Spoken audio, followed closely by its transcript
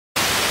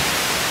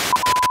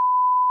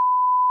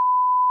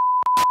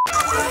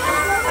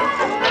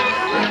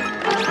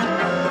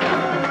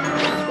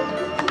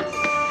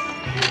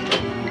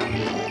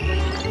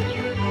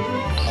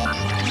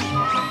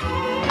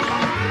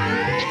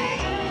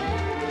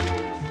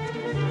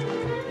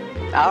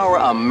Our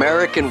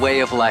American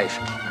way of life.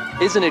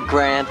 Isn't it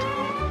grand?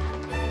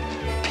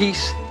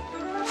 Peace,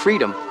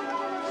 freedom,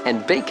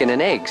 and bacon and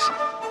eggs.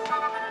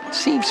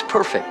 Seems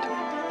perfect.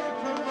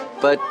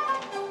 But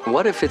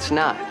what if it's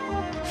not?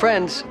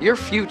 Friends, your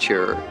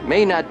future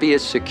may not be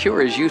as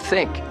secure as you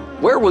think.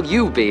 Where will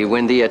you be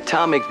when the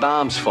atomic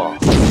bombs fall?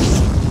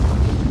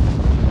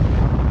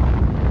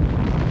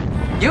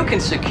 You can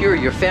secure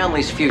your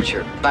family's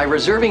future by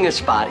reserving a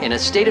spot in a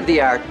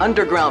state-of-the-art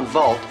underground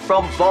vault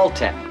from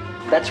Vaultec.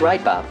 That's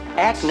right, Bob.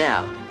 Act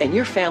now, and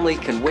your family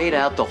can wait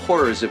out the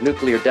horrors of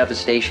nuclear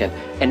devastation.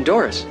 And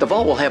Doris, the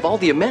vault will have all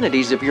the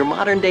amenities of your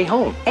modern-day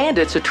home, and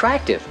it's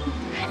attractive.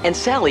 And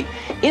Sally,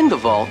 in the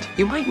vault,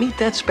 you might meet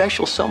that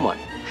special someone,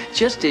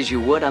 just as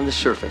you would on the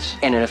surface.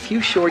 And in a few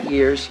short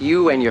years,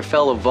 you and your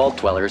fellow vault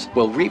dwellers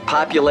will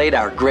repopulate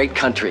our great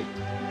country.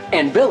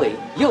 And Billy,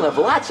 you'll have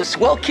lots of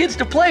swell kids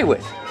to play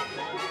with.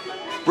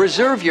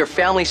 Reserve your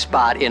family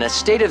spot in a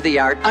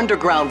state-of-the-art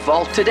underground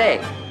vault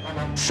today.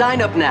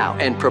 Sign up now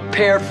and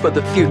prepare for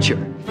the future.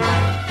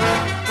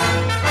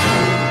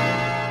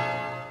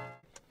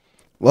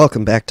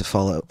 Welcome back to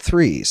Fallout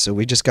 3. So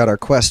we just got our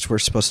quest. We're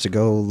supposed to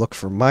go look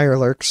for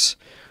MIRELURKS.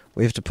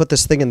 We have to put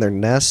this thing in their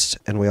nest,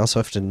 and we also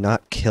have to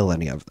not kill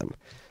any of them.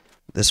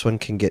 This one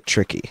can get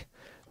tricky.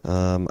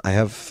 I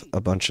have a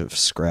bunch of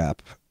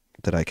scrap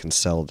that I can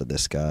sell to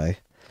this guy.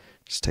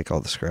 Just take all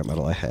the scrap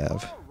metal I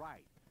have.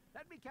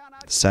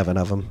 7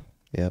 of them.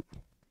 Yep.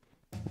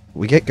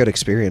 We get good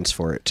experience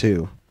for it,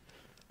 too.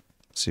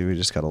 See, we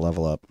just gotta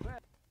level up.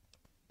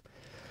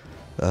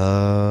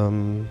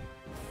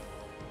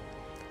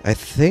 I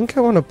think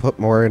I want to put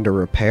more into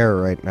repair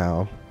right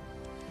now.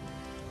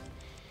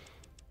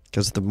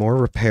 Because the more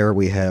repair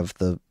we have,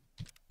 the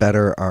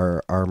better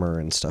our armor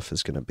and stuff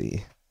is gonna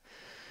be.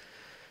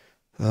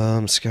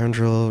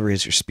 Scoundrel,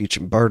 raise your speech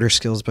and barter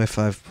skills by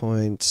 5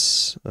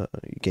 points. You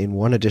gain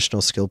 1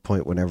 additional skill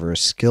point whenever a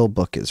skill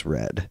book is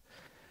read.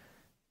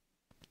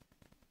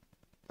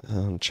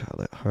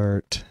 Child at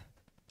heart.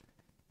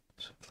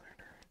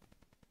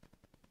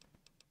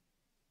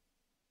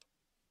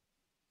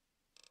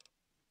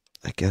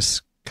 I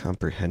guess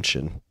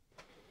comprehension.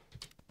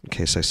 In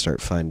case I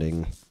start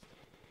finding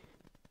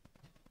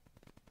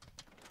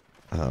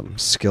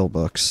skill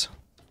books.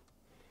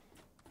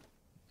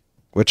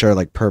 Which are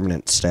like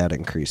permanent stat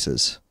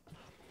increases.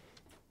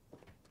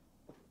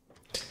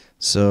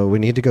 So we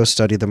need to go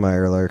study the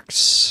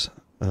MIRELURKS.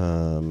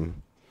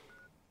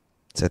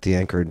 It's at the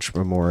Anchorage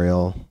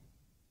Memorial.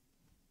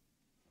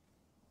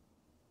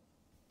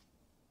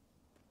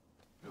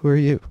 Who are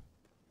you?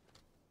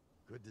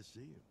 Good to see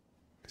you.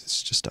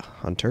 It's just a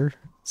hunter,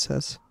 it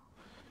says.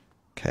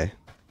 Okay.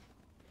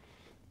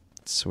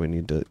 So we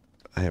need to...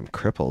 I am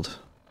crippled.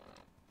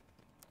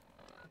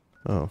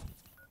 Oh.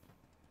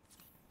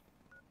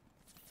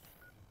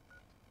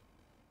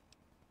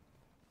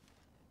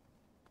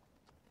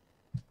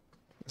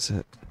 Is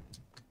it...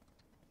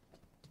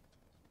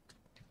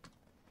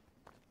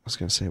 I was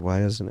gonna say,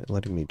 why isn't it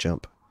letting me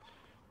jump?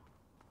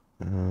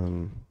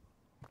 Oh,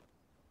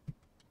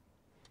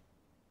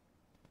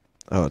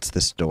 it's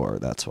this door,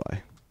 that's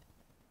why.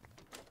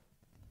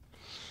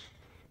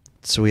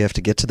 So we have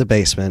to get to the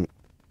basement,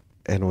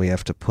 and we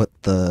have to put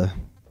the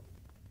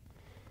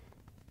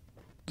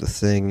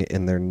thing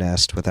in their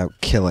nest without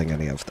killing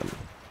any of them.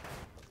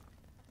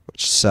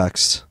 Which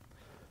sucks,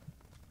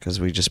 because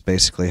we just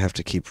basically have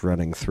to keep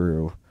running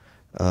through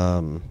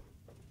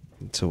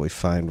until we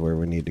find where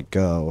we need to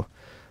go.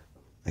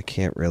 I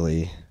can't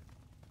really...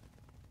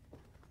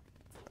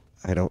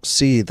 I don't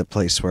see the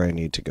place where I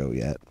need to go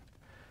yet.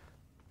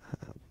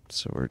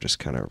 So we're just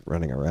kind of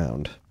running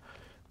around.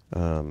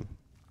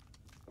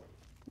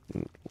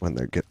 When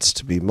there gets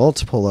to be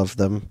multiple of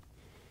them,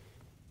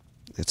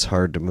 it's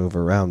hard to move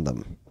around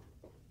them.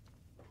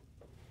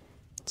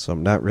 So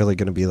I'm not really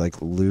going to be,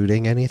 like,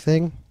 looting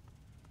anything.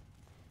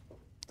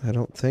 I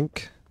don't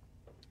think.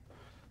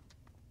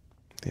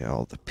 Yeah,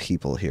 all the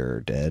people here are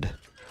dead.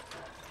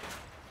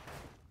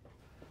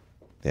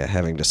 Yeah,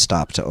 having to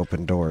stop to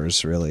open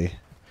doors, really,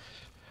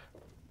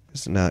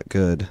 is not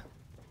good.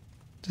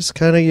 Just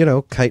kind of, you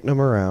know, kiting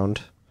them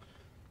around.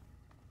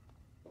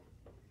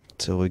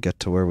 Until we get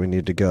to where we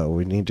need to go.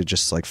 We need to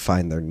just, like,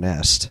 find their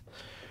nest.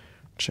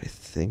 Which I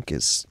think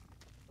is,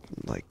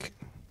 like,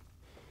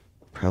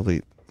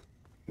 probably...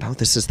 No,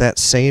 this is that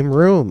same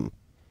room.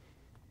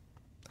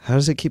 How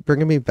does it keep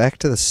bringing me back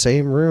to the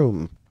same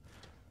room?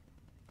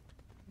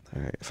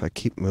 Alright, if I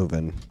keep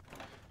moving,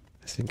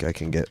 I think I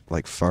can get,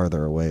 like,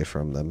 farther away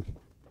from them.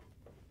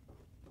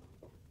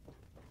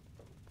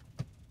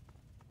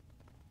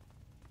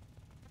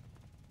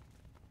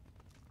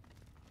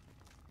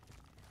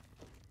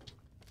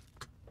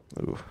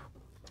 Ooh.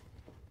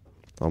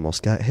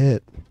 Almost got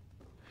hit.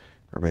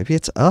 Or maybe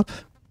it's up?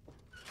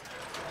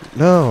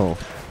 No.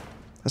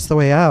 That's the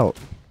way out.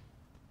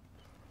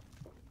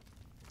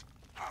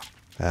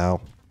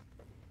 Ow.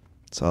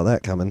 Saw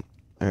that coming.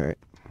 Alright.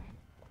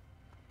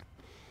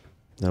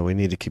 No, we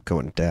need to keep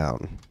going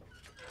down.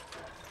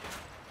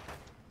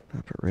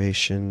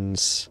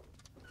 Operations.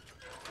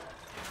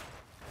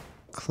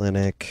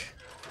 Clinic.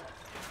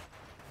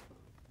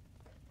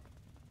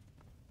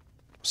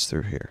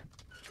 through here.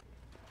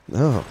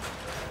 No.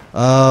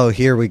 Oh,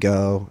 here we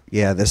go.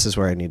 Yeah, this is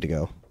where I need to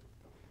go.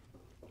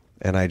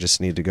 And I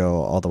just need to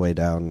go all the way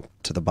down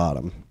to the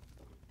bottom.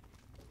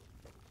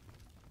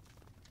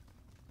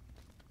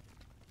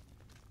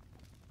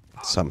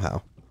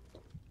 Somehow.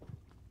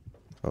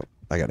 Oh,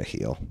 I gotta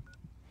heal.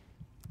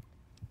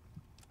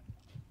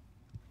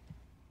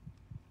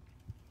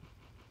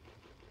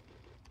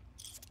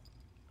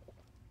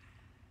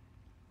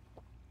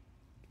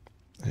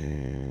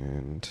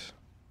 And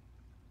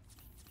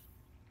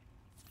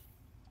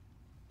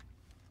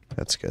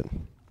that's good.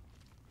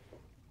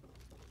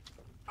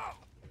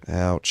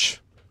 Ouch.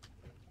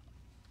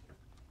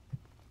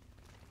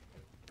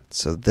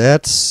 So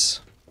that's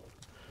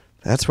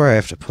where I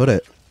have to put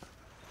it.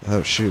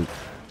 Oh, shoot.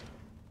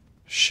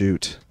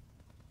 Shoot.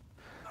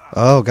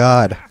 Oh,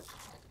 God.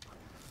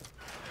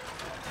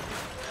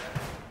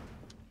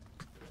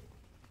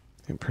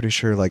 I'm pretty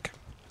sure, like,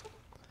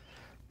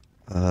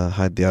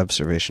 hide the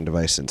observation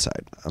device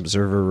inside.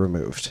 Observer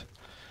removed.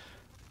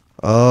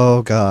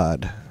 Oh,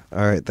 God.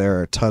 Alright, there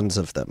are tons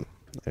of them.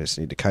 I just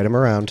need to kite them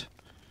around.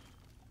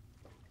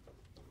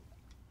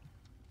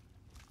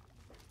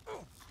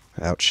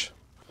 Ouch.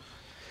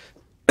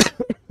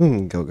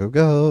 Go, go,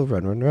 go.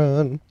 Run, run,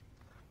 run.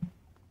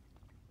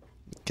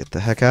 Get the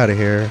heck out of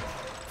here.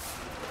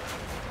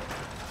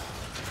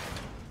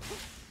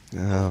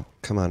 Oh,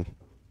 come on.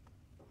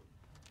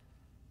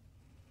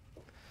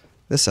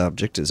 This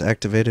object is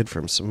activated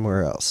from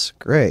somewhere else.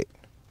 Great.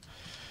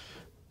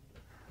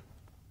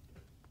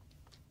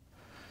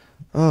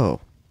 Oh,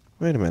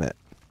 wait a minute.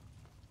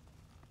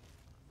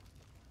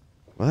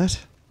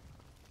 What?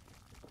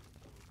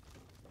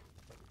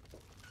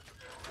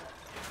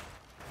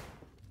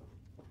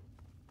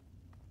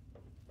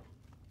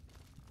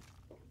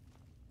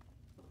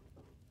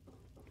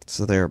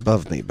 So they're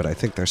above me, but I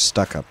think they're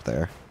stuck up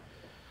there.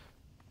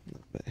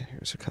 But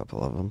here's a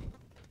couple of them.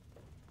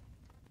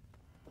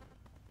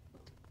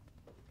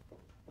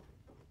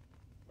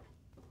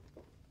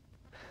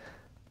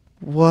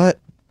 What?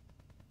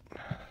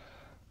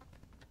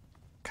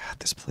 God,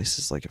 this place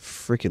is like a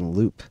freaking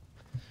loop.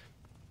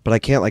 But I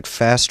can't, like,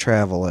 fast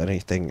travel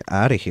anything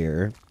out of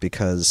here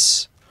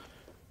because...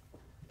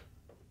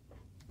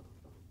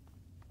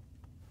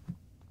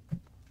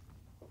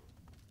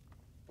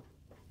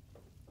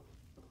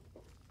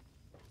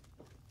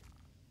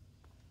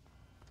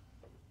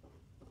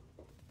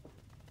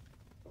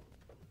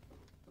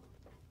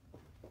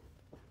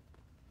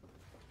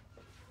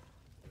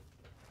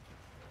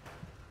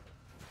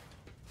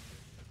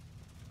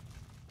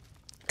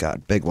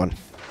 God, big one.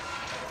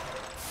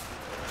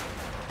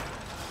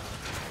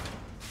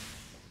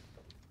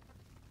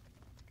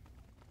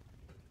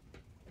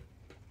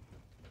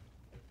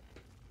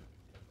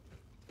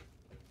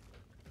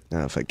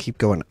 Now, if I keep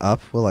going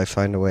up, will I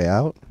find a way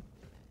out?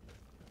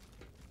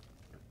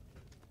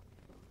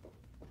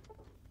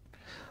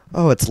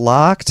 Oh, it's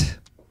locked?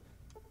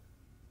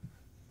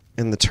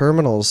 And the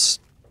terminal's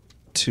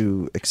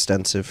too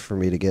extensive for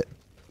me to get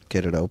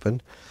it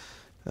open.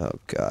 Oh,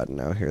 God,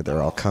 now here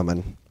they're all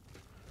coming.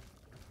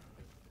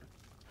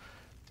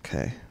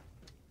 Okay.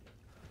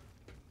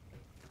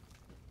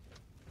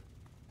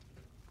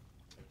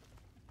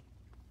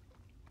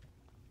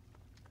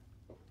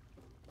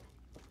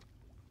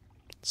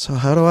 So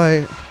how do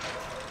I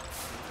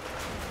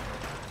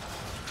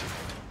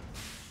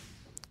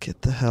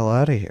get the hell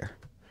out of here?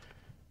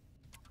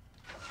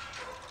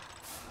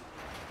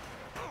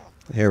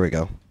 Here we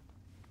go.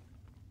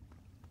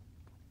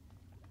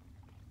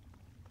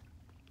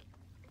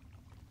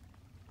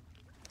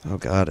 Oh,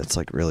 God, it's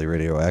like really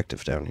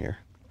radioactive down here.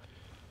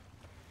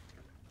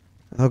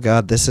 Oh,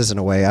 God, this isn't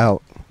a way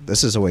out.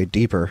 This is a way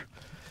deeper.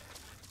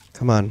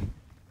 Come on.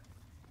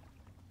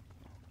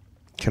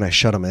 Can I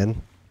shut them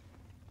in?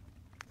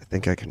 I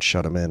think I can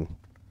shut them in.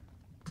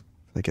 If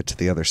I get to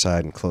the other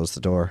side and close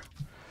the door.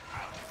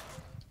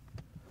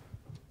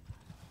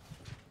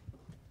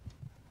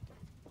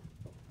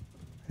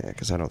 Yeah,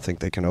 because I don't think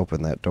they can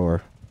open that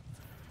door.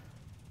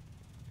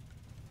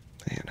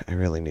 Man, I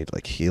really need,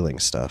 like, healing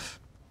stuff.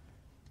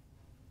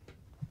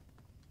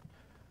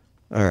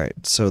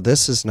 Alright, so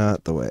this is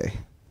not the way.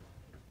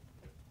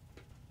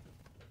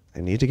 I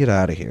need to get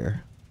out of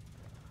here.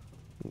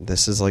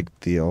 This is, like,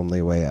 the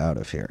only way out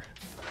of here.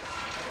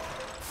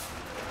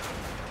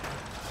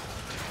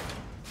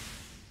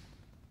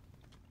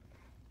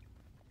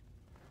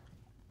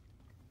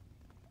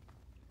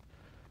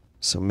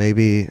 So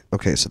maybe...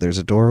 Okay, so there's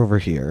a door over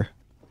here.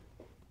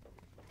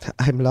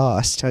 I'm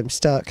lost. I'm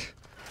stuck.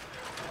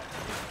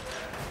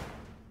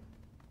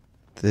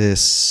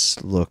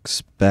 This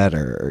looks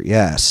better.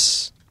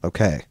 Yes.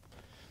 Okay.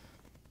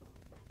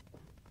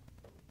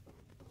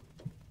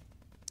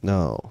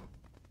 No.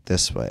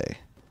 This way.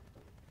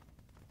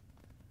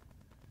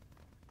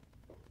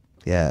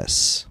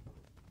 Yes.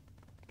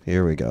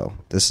 Here we go.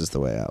 This is the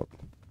way out.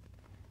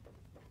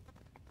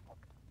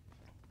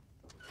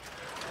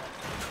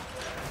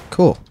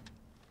 Cool.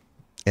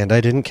 And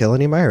I didn't kill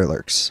any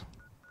MIRELURKS.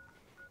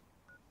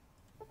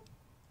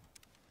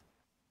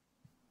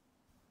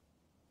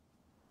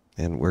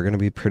 And we're going to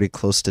be pretty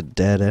close to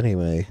dead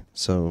anyway,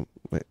 so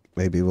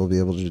maybe we'll be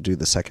able to do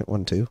the second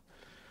one too.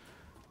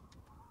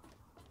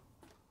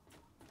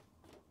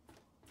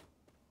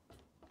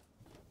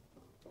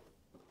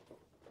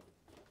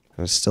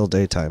 It's still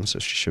daytime, so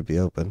she should be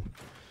open.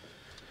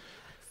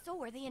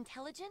 So, are they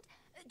intelligent?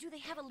 Do they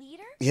have a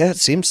leader? Yeah, it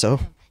seems so.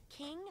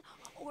 King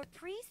or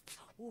priest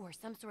or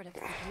some sort of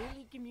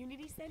scaly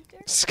community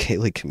center?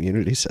 Scaly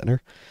community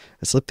center.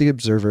 I slipped the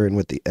observer in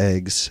with the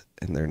eggs,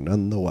 and they're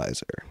none the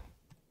wiser.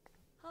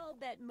 I'll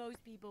bet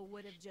most people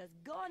would have just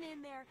gone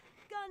in there,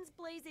 guns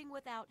blazing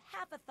without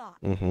half a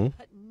thought. Mm-hmm.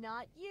 But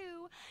not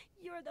you.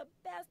 You're the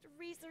best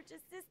research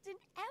assistant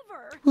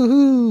ever.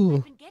 Woohoo!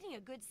 I've been getting a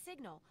good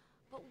signal.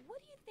 But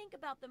what do you think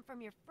about them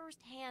from your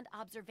first-hand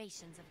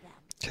observations of them?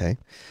 Okay.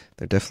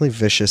 They're definitely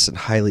vicious and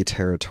highly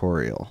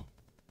territorial.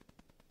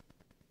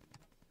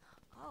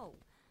 Oh,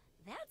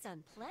 that's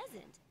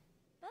unpleasant.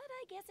 But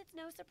I guess it's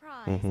no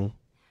surprise. Mm-hmm.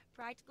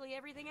 Practically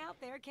everything out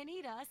there can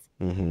eat us.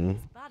 Mm-hmm.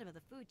 This bottom of the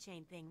food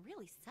chain thing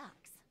really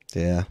sucks.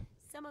 Yeah.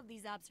 Some of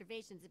these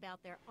observations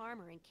about their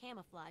armor and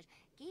camouflage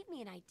gave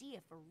me an idea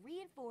for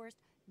reinforced,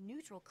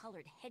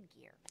 neutral-colored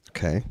headgear.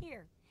 Okay.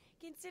 Here,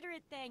 consider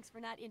it thanks for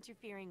not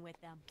interfering with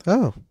them.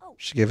 Oh, Oh,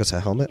 she gave us a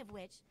helmet. speaking of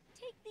which,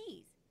 take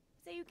these,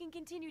 so you can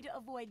continue to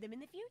avoid them in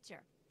the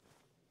future.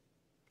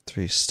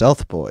 3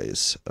 stealth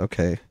boys.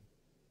 Okay.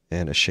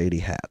 And a shady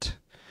hat.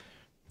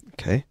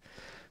 Okay.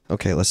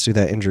 Okay, let's do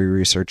that injury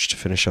research to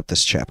finish up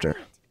this chapter.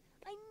 Great.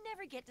 I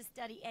never get to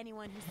study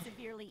anyone who's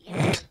severely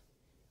injured.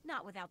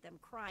 Not without them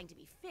crying to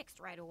be fixed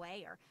right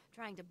away or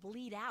trying to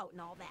bleed out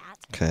and all that.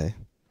 Okay.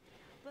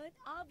 But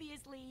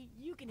obviously,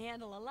 you can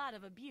handle a lot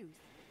of abuse.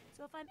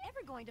 So if I'm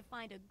ever going to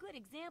find a good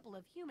example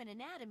of human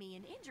anatomy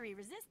and injury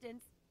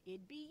resistance,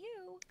 it'd be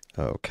you.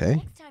 Okay.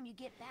 Next time you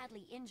get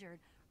badly injured,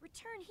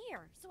 return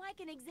here so I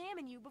can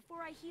examine you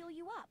before I heal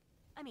you up.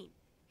 I mean,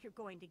 you're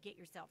going to get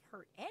yourself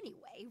hurt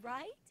anyway,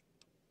 right?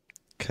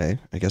 Okay.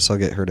 I guess I'll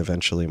get hurt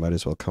eventually. Might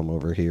as well come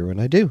over here when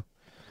I do.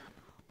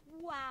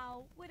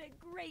 Wow, what a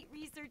great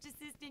research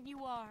assistant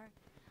you are.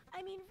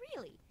 I mean,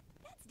 really,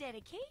 that's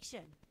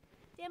dedication.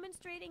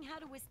 Demonstrating how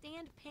to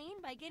withstand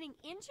pain by getting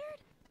injured?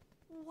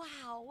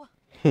 Wow.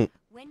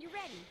 When you're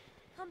ready,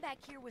 come back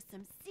here with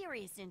some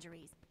serious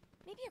injuries.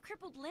 Maybe a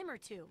crippled limb or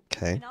two.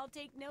 Okay. And I'll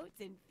take notes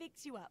and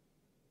fix you up.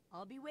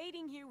 I'll be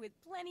waiting here with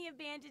plenty of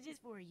bandages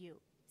for you.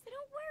 So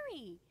don't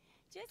worry.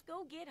 Just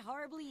go get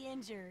horribly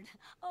injured.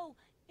 Oh,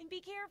 and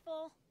be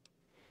careful.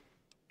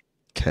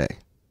 Okay.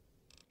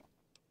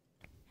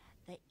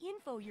 The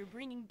info you're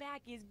bringing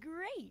back is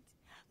great.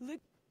 Look.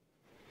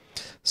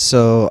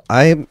 So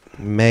I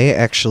may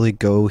actually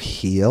go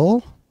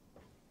heal.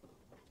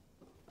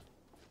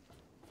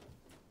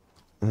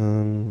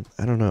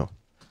 I don't know.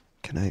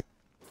 Can I?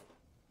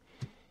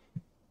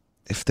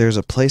 If there's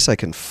a place I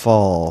can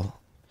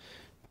fall,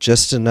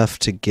 just enough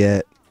to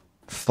get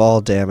fall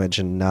damage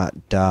and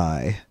not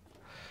die.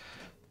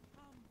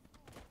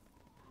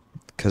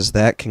 Because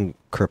that can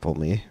cripple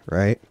me,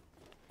 right?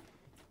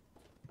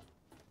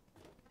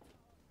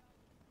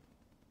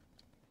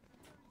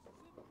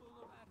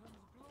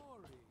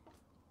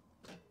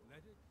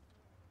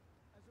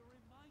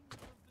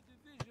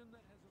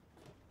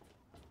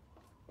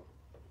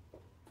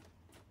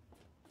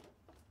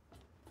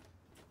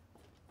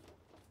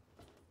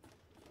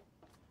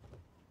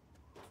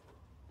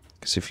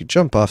 Because if you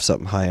jump off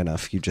something high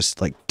enough, you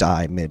just, like,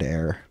 die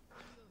midair.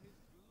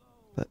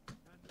 But,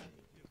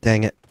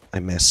 dang it, I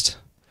missed.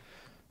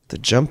 The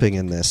jumping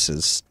in this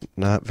is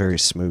not very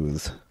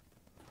smooth.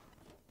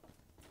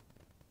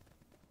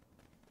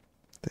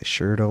 They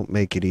sure don't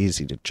make it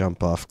easy to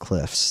jump off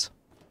cliffs.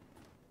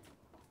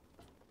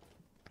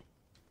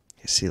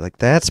 You see, like,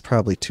 that's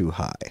probably too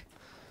high.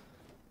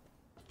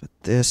 But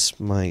this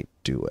might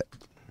do it.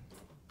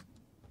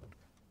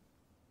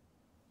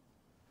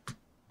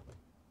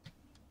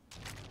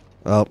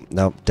 Oh,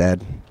 nope,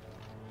 dead.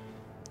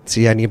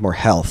 See, I need more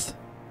health.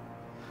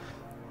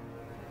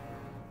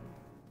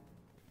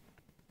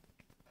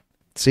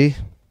 See?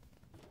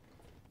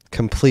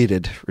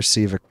 Completed.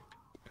 Receive a...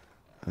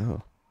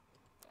 Oh.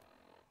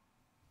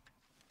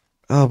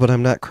 Oh, but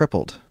I'm not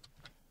crippled.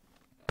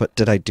 But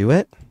did I do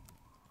it?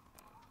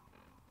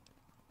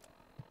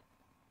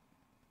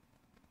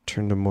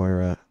 Turn to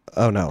Moira.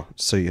 Oh, no.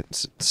 So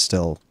it's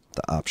still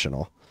the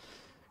optional.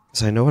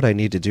 So I know what I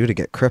need to do to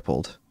get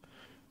crippled.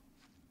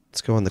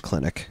 Let's go in the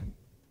clinic.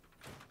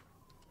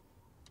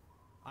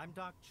 I'm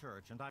Doc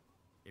Church, and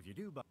if you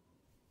do,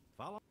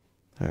 follow.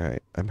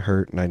 Alright, I'm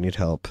hurt and I need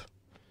help.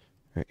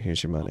 Alright,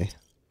 here's your money.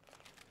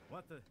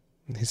 What the?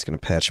 He's gonna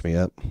patch me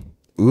up.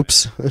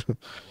 Oops. Anyway,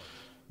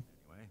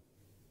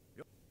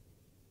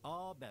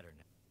 all better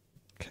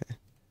now. Okay.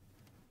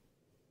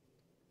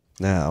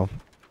 Now.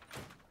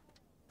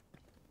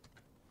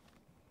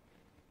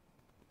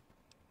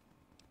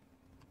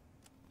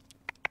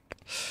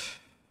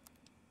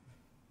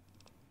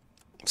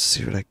 Let's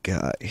see what I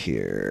got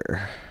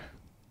here.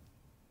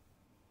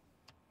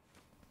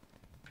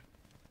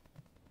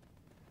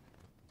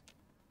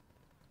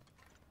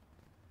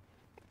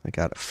 I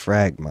got a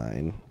frag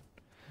mine.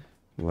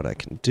 What I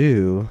can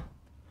do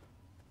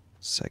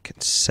is I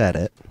can set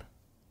it,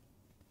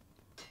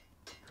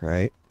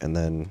 right? And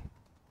then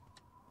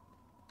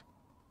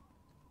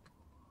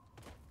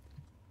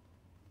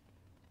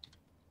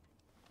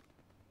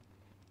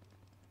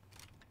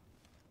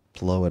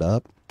blow it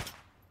up.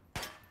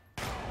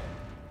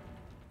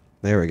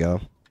 There we go.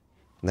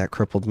 And that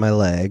crippled my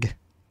leg.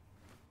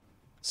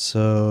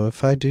 So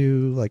if I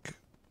do, like,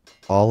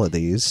 all of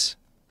these,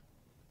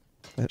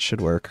 that should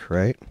work,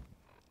 right?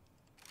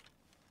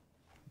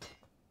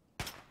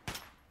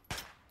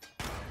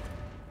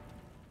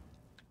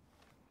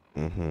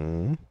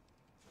 Mm-hmm.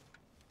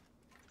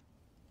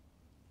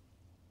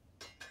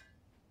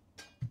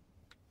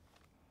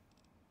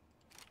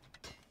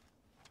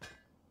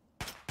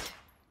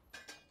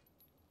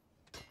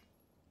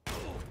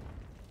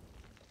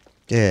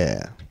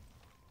 Yeah.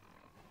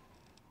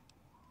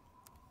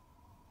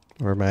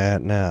 Where am I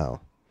at now?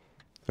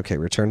 Okay,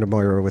 return to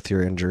Moira with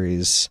your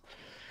injuries.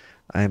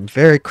 I am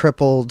very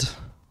crippled.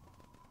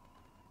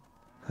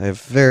 I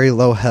have very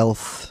low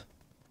health.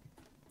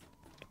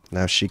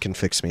 Now she can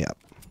fix me up.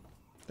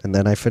 And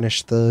then I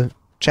finish the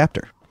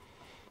chapter.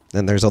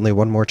 Then there's only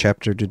one more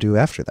chapter to do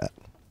after that.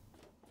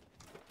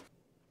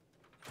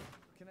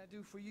 What can I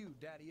do for you,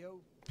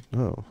 Daddy-O?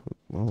 Oh,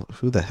 well,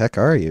 who the heck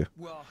are you?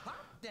 Well,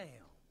 hot damn.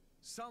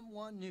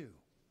 Someone new.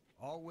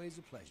 Always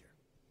a pleasure.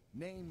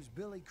 Name's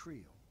Billy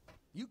Creel.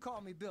 You call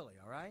me Billy,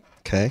 all right?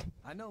 Okay.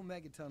 I know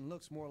Megaton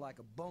looks more like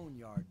a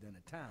boneyard than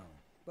a town,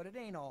 but it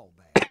ain't all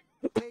bad.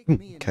 Take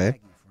me and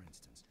Maggie, for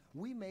instance.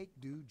 We make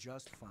do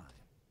just fine.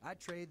 I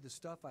trade the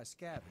stuff I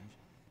scavenge,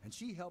 and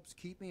she helps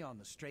keep me on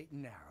the straight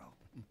and narrow.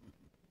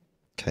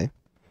 Okay.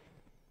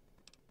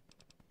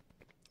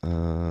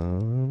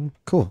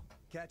 Cool.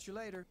 Catch you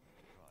later.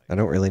 I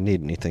don't really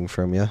need anything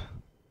from you.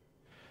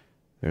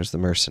 There's the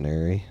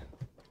mercenary.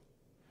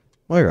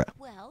 Moira.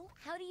 Well,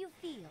 how do you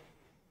feel?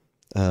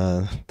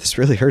 This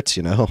really hurts,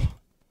 you know.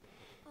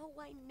 Oh,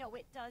 I know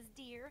it does,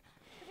 dear.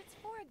 But it's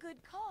for a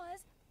good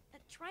cause.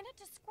 Try not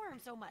to squirm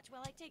so much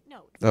while I take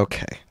notes.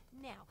 Okay.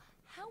 Now,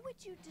 how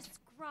would you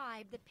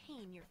describe the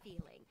pain you're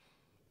feeling?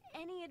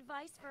 Any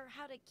advice for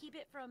how to keep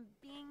it from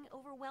being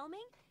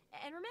overwhelming?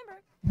 And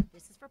remember,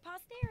 this is for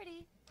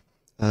posterity.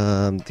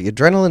 The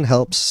adrenaline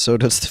helps, so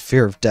does the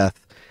fear of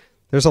death.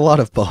 There's a lot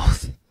of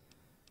both.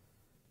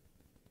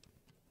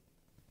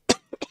 Yes.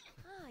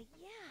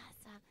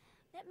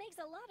 That makes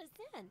a lot of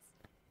sense.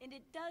 And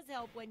it does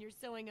help when you're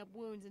sewing up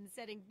wounds and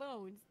setting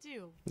bones,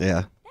 too.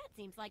 Yeah. That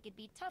seems like it'd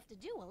be tough to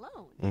do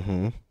alone.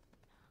 Mm-hmm.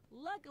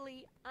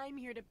 Luckily, I'm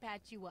here to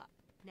patch you up.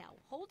 Now,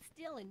 hold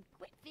still and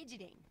quit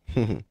fidgeting.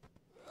 Yep.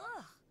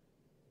 Ugh.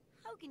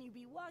 How can you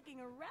be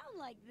walking around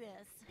like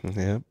this?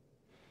 Yep.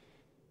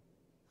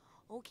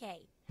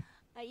 Okay.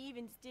 I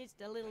even stitched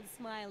a little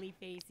smiley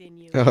face in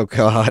you. Oh,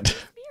 God.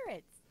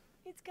 Spirits.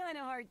 It's kind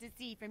of hard to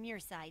see from your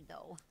side,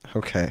 though.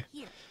 Okay.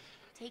 Here,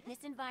 take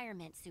this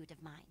environment suit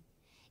of mine.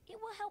 It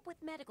will help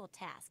with medical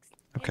tasks.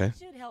 Okay. And it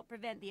should help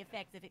prevent the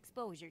effects of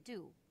exposure,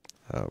 too.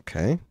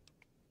 Okay.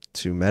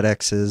 2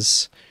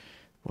 Med-X's,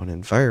 1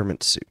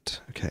 environment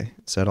suit. Okay.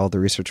 Is that all the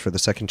research for the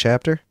second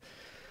chapter?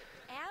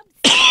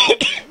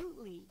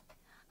 Absolutely.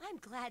 I'm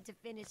glad to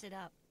finish it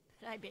up.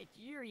 But I bet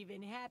you're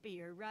even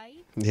happier,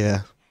 right?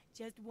 Yeah.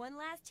 Just one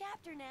last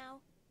chapter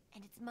now.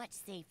 And it's much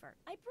safer.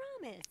 I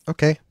promise.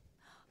 Okay.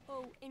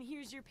 Oh, and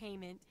here's your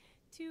payment.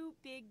 2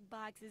 big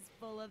boxes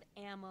full of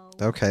ammo.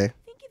 Okay.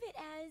 Think of it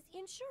as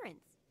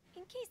insurance,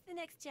 in case the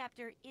next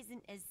chapter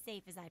isn't as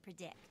safe as I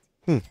predict.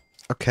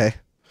 Okay.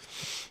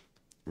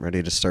 I'm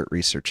ready to start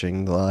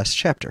researching the last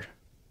chapter.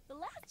 The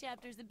last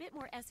chapter is a bit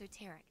more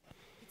esoteric.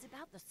 It's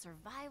about the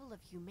survival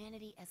of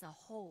humanity as a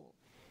whole,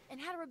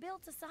 and how to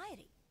rebuild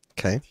society.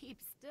 Okay.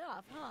 Deep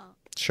stuff, huh?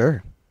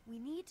 Sure. We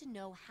need to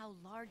know how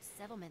large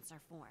settlements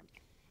are formed,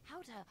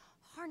 how to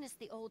harness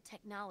the old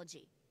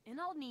technology, and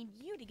I'll need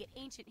you to get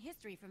ancient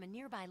history from a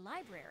nearby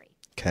library.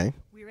 Okay.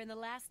 We're in the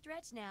last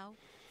stretch now,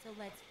 so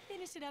let's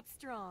finish it up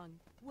strong.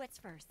 What's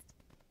first?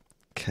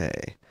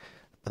 Okay.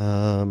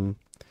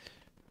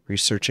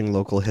 Researching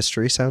local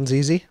history sounds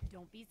easy.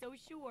 Don't be so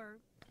sure.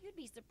 You'd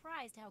be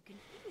surprised how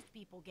confused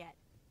people get,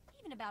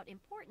 even about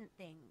important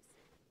things.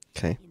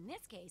 Okay. In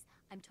this case,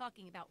 I'm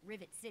talking about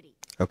Rivet City.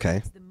 Okay.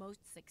 It's the most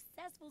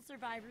successful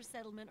survivor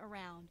settlement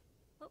around.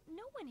 But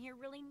no one here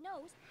really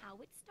knows how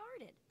it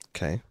started.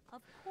 Okay.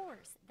 Of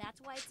course, that's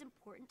why it's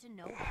important to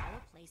know how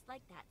a place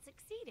like that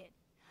succeeded.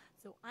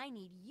 So I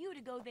need you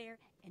to go there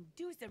and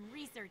do some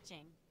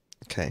researching.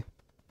 Okay.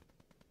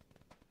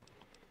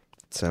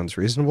 Sounds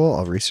reasonable.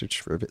 I'll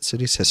research Rivet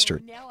City's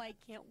history. Oh, now I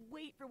can't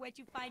wait for what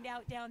you find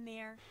out down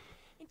there.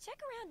 And check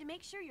around to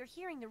make sure you're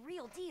hearing the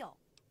real deal.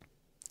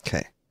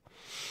 Okay.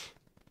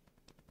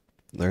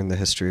 Learn the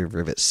history of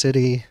Rivet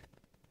City.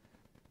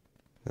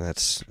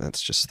 That's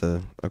just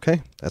the...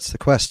 Okay, that's the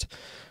quest.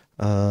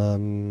 Let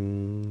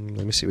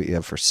me see what you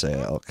have for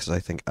sale, because I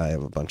think I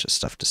have a bunch of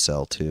stuff to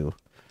sell, too.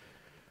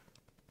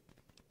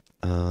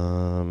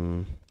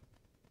 Yeah,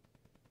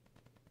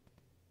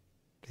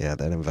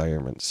 that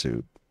environment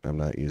suit. I'm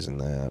not using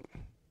that.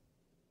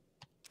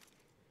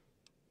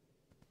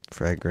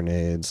 Frag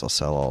grenades, I'll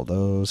sell all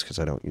those because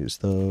I don't use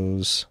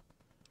those.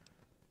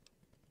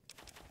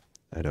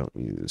 I don't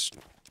use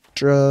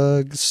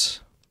drugs.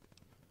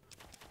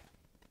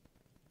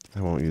 I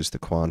won't use the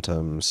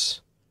quantums.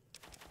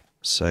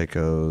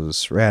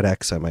 Psychos. Rad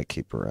X I might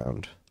keep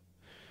around.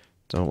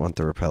 Don't want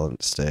the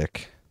repellent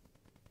stick.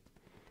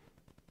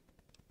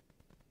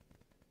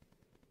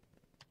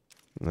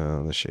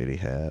 No, the shady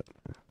hat.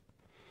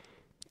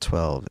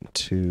 12 and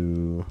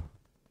 2.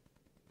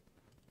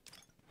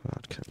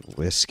 Vodka and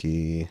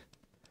whiskey.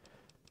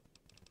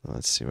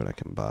 Let's see what I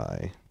can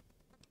buy.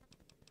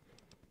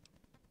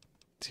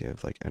 Do you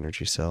have, like,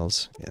 energy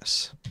cells?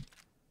 Yes.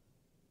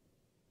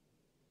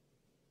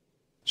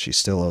 She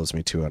still owes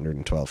me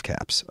 212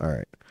 caps.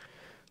 Alright.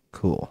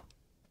 Cool.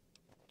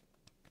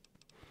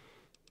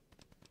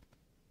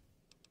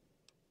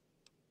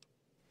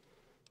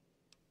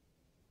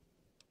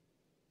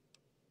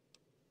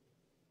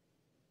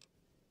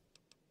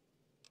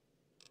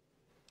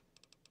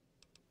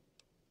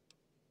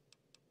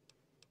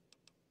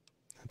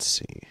 Let's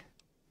see.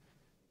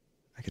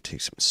 I could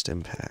take some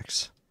stim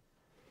packs.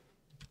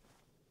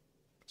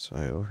 So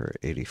I owe her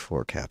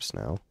 84 caps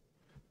now.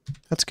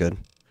 That's good.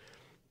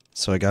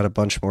 So I got a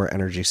bunch more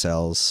energy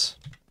cells.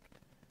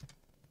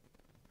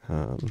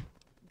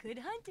 Good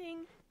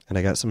hunting. And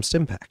I got some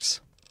stim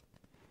packs.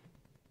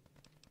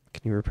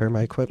 Can you repair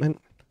my equipment?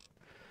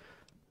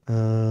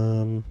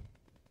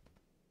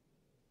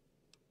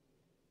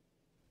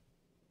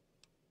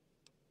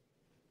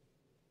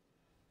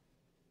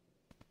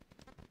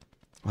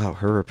 Wow,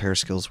 her repair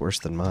skill's worse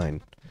than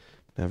mine.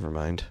 Never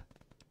mind.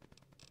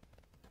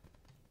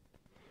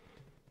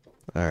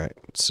 Alright,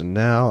 so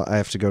now I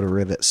have to go to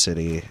Rivet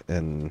City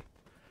and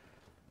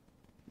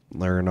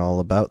learn all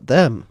about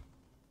them.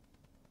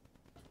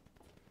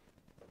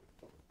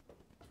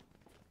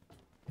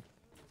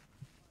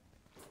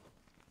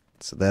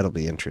 So that'll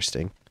be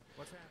interesting.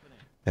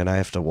 And I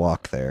have to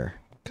walk there,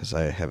 because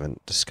I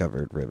haven't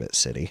discovered Rivet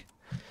City.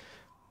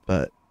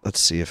 But let's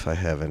see if I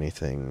have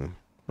anything.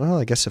 Well,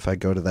 I guess if I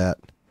go to that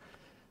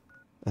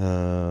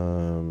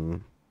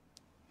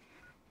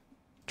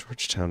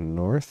Georgetown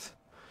North,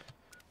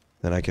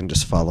 then I can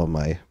just follow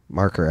my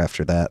marker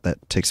after that.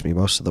 That takes me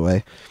most of the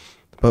way.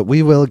 But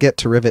we will get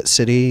to Rivet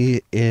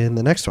City in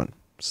the next one.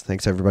 So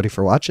thanks everybody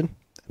for watching,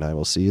 and I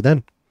will see you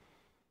then.